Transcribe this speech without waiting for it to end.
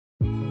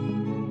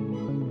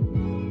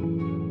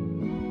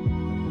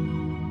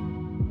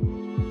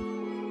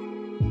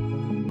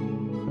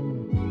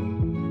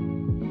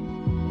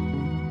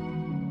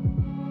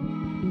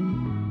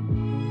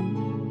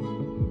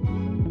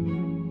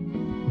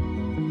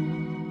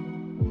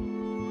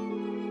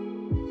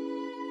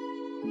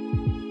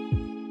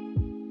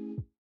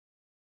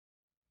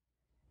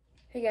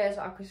Hey guys,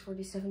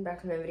 Aquas47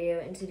 back with another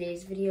video. In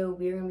today's video,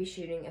 we are going to be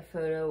shooting a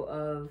photo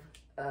of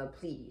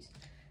Pleiades.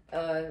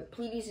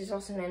 Pleiades is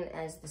also known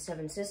as the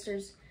Seven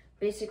Sisters.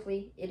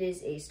 Basically, it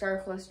is a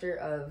star cluster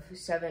of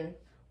 7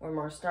 or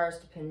more stars,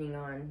 depending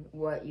on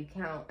what you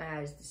count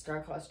as the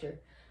star cluster.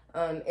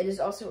 It is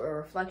also a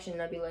reflection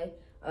nebula,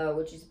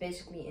 which is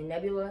basically a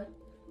nebula,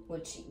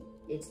 which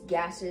its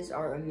gases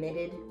are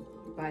emitted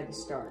by the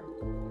star.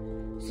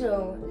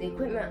 So the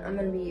equipment I'm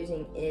going to be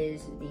using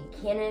is the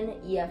Canon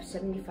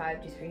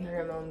EF75 to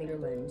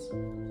 300mm lens,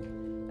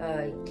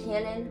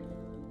 Canon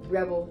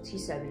Rebel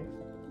T7,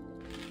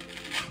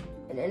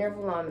 an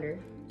intervalometer,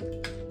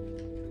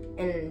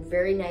 and a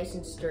very nice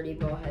and sturdy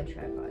ball head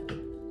tripod.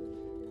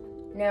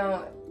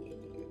 Now,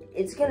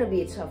 it's going to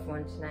be a tough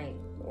one tonight,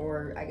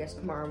 or I guess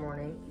tomorrow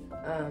morning,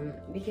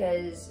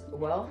 because,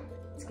 well,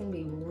 it's going to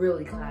be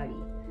really cloudy.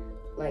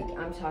 Like,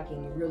 I'm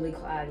talking really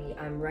cloudy.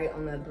 I'm right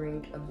on the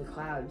brink of the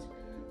clouds.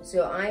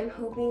 So I'm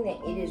hoping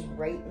that it is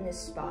right in this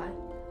spot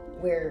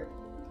where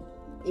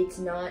it's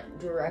not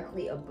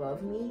directly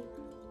above me,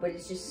 but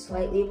it's just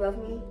slightly above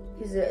me.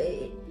 Because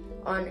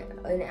on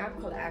an app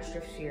called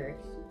Astrosphere,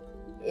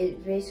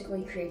 it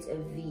basically creates a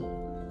V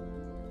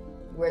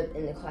where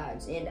in the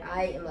clouds, and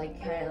I am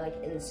like kind of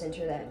like in the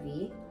center of that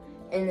V,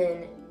 and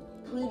then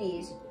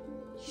Pleiades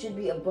should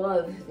be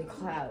above the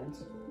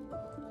clouds.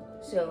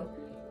 So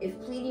if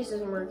Pleiades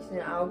doesn't work,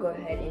 then I'll go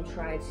ahead and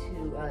try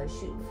to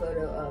shoot a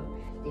photo of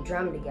the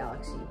Andromeda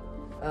Galaxy.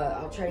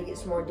 I'll try to get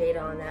some more data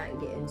on that and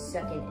get a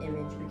second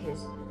image,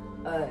 because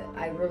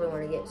I really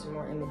want to get some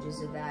more images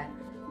of that,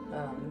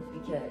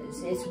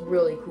 because it's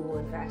really cool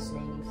and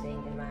fascinating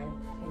thing in my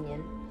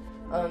opinion.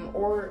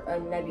 Or a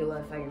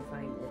nebula if I can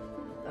find it.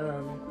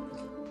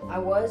 I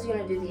was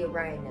going to do the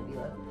Orion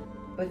Nebula,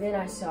 but then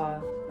I saw,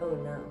 oh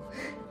no,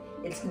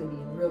 it's going to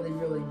be really,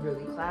 really,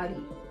 really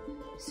cloudy.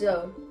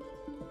 So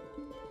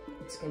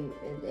it's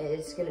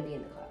gonna be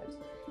in the clouds.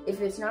 If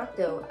it's not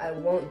though, I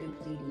won't do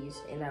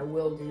Pleiades, and I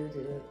will do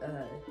the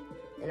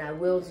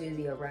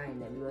Orion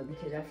Nebula,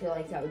 because I feel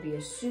like that would be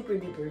a super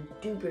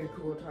duper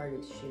cool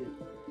target to shoot.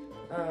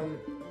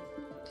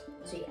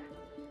 So yeah,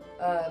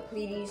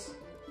 Pleiades,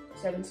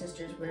 Seven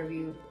Sisters, whatever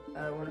you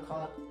want to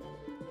call it,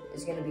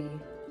 is gonna be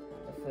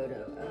a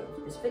photo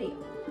of this video.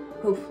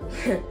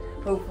 Hopefully,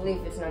 hopefully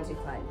if it's not too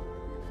cloudy.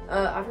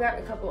 I've got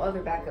a couple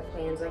other backup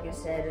plans, like I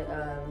said,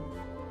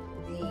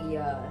 the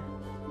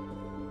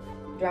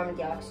Andromeda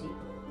Galaxy,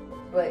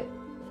 but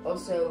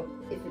also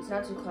if it's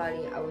not too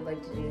cloudy, I would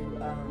like to do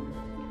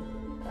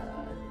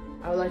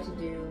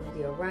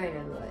the Orion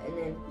Nebula, and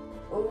then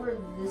over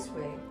this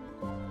way,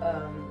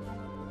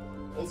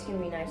 it's gonna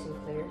be nice and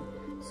clear.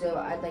 So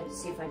I'd like to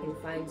see if I can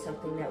find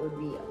something that would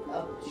be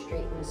up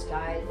straight in the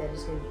sky that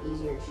is gonna be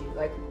easier to shoot,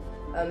 like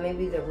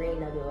maybe the Ring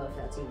Nebula, if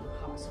that's even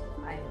possible.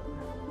 I don't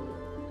have a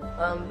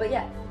clue. But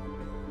yeah,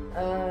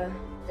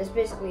 that's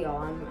basically all.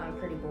 I'm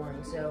pretty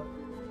boring, so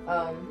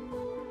I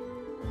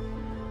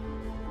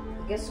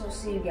guess we'll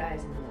see you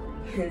guys in the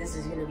morning. This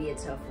is gonna be a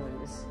tough one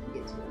to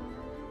get to.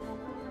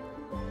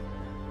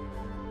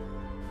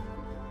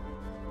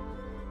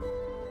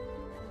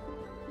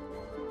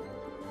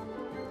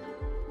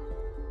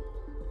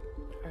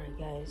 Alright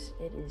guys,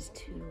 it is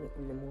 2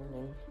 in the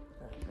morning,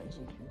 as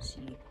you can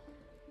see,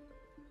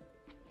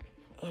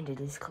 and it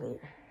is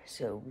clear.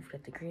 So we've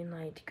got the green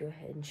light to go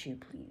ahead and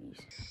shoot Pleiades.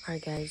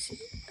 Alright guys,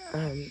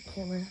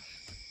 camera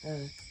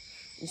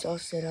is all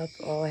set up.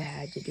 All I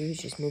had to do is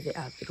just move it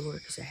out the door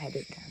because I had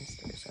it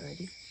downstairs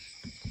already.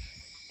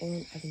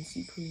 And I can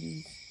see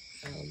Pleiades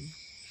in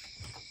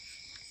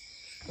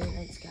the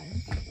night sky.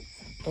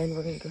 And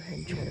we're gonna go ahead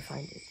and try to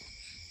find it.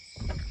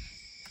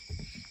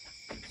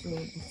 So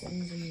the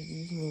settings I'm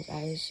using is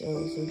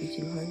ISO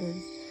 3200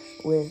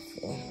 with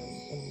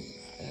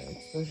an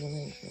exposure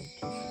length of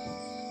 2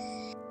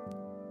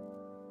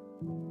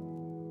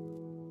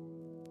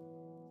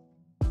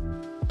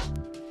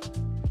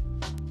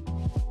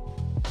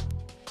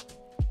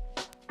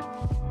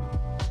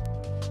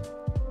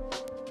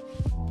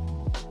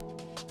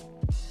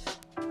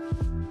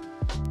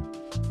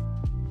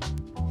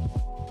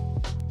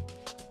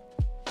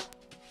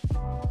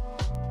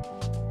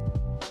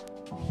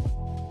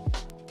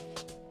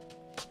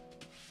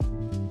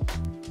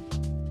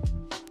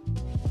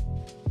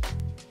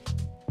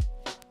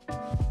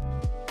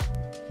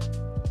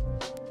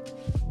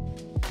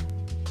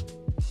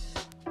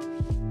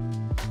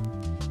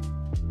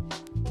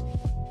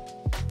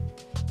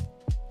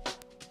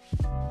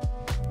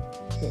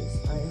 seconds.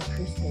 I am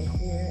crystal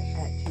clear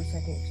at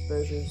 2-second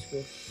exposures with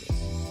this. So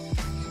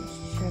just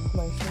check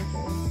my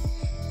center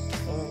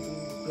and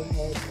go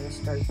ahead and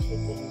start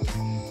taking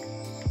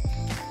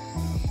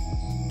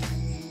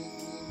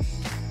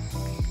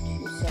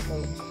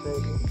 2-second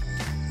exposures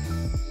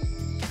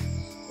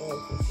and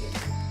 15.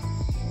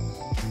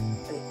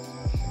 Okay.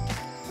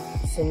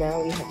 So now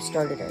we have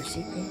started our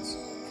sequence,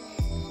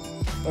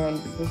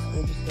 and we're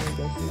basically just going to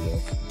go through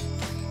this.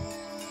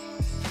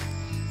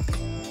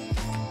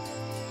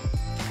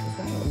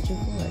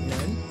 Magical and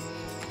none.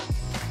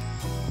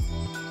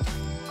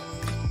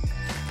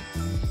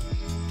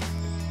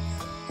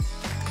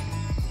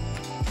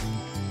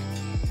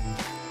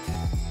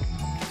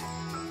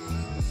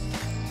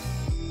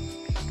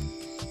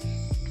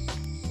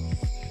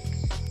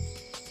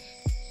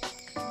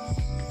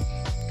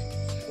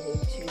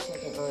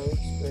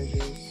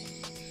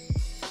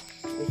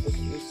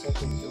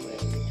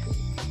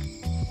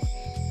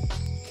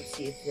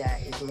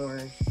 more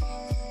of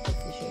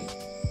the shape.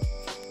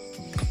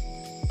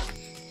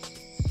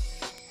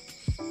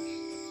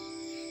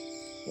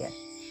 Yeah.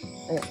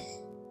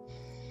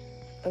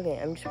 Okay,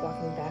 I'm just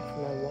walking back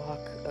from my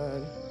walk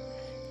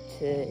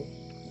to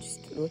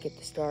just look at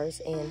the stars,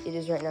 and it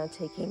is right now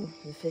taking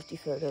the 50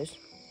 photos.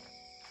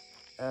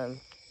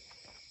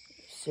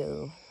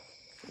 So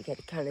we got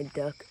to kind of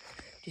duck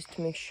just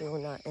to make sure we're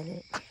not in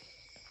it.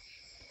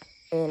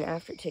 And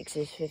after it takes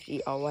those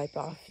 50, I'll wipe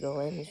off the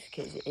lens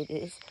because it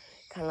is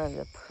kind of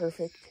the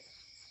perfect.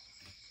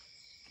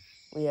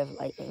 We have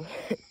lightning.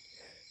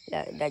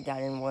 that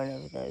got in one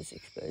of those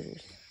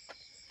exposures.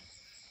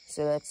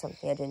 So that's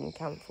something I didn't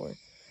account for.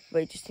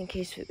 But just in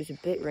case it was a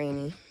bit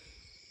rainy,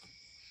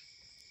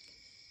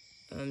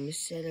 this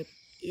setup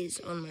is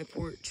on my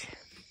porch.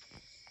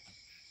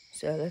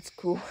 So that's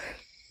cool.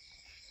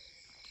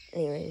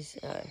 Anyways,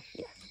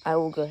 yeah, I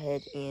will go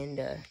ahead and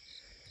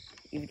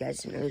give you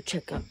guys another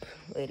checkup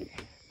later.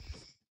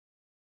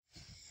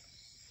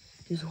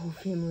 There's a whole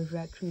family of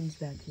raccoons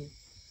back here.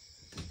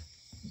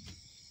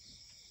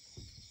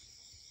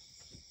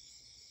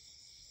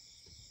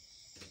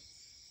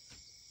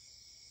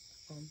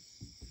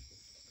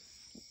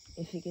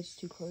 If it gets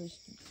too close,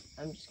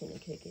 I'm just gonna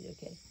kick it,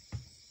 okay?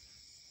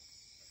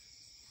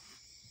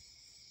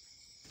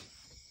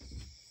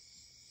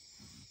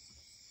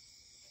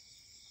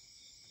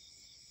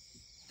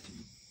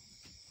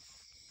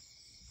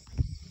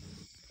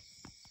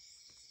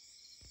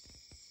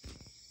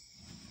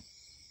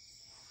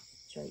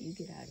 That's right, you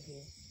get out of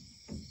here.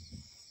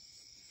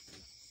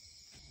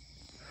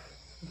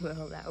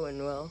 Well, that went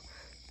well.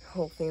 The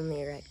whole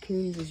family of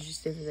raccoons was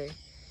just over there.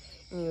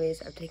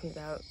 Anyways, I've taken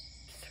about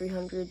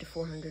 300 to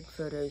 400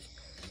 photos.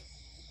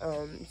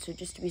 So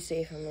just to be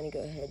safe, I'm gonna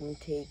go ahead and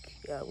take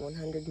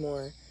 100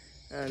 more,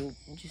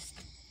 just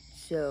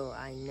so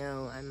I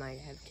know I might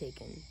have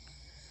taken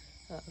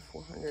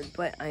 400,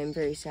 but I am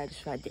very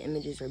satisfied. The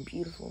images are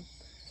beautiful.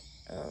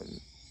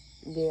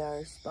 They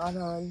are spot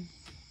on,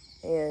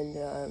 and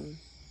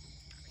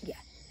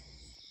yeah.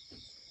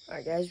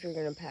 Alright guys, we're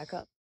gonna pack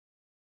up.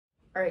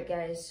 Alright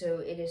guys, so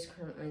it is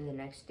currently the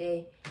next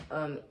day.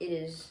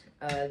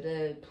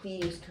 The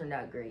Pleiades turned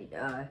out great.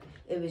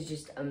 It was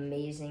just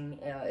amazing.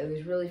 It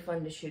was really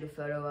fun to shoot a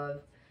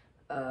photo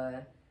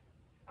of.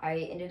 I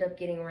ended up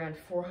getting around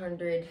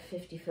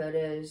 450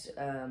 photos,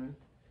 and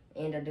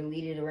I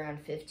deleted around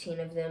 15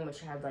 of them,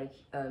 which had like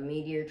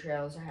meteor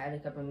trails. I had a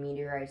couple of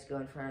meteorites go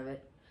in front of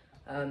it,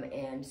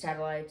 and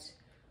satellites.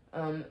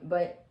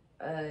 But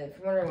if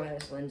you're wondering why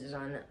this lens is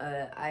on,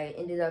 I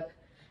ended up,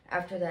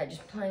 after that,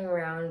 just playing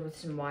around with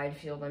some wide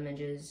field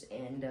images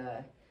and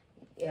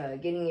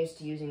getting used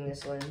to using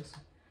this lens.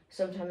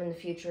 Sometime in the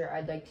future,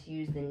 I'd like to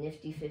use the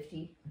Nifty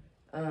 50.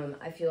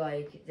 I feel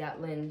like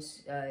that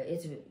lens,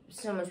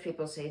 so much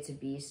people say it's a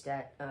beast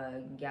at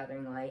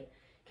gathering light,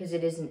 because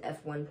it is an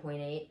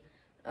f1.8.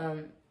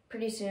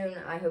 Pretty soon,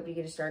 I hope you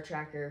get a star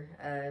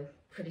tracker.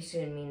 Pretty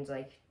soon means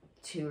like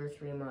 2 or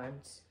 3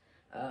 months.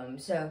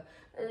 So,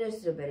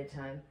 just a bit of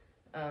time.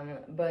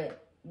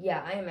 But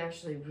yeah, I am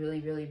actually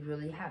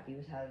really happy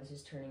with how this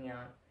is turning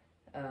out.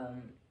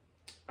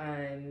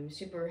 I'm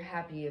super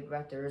happy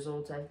about the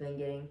results I've been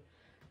getting.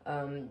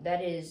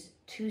 That is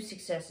 2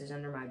 successes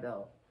under my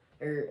belt,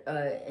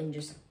 in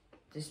just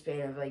the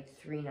span of like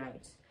 3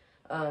 nights.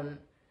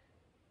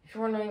 If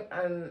you're wondering,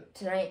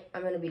 tonight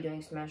I'm going to be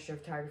doing some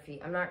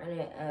astrophotography. I'm not going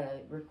to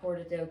record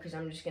it though, because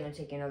I'm just going to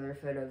take another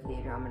photo of the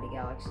Andromeda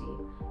Galaxy.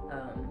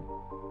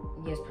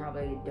 You guys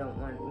probably don't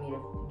want me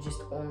to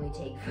just only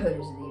take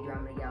photos of the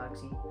Andromeda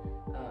Galaxy.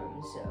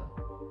 So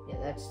yeah,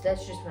 that's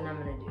just what I'm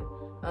going to do.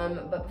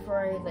 But before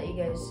I let you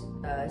guys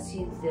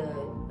see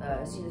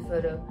the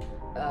photo,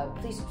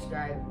 please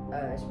subscribe,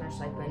 smash the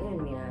like button. It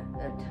would mean a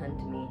ton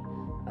to me.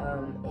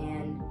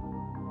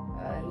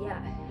 Yeah.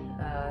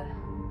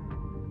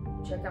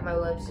 Check out my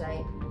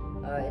website.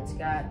 It's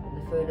got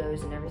the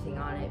photos and everything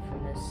on it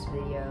from this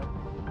video.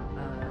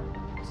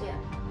 So yeah,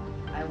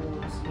 I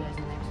will see you guys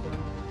in the next one.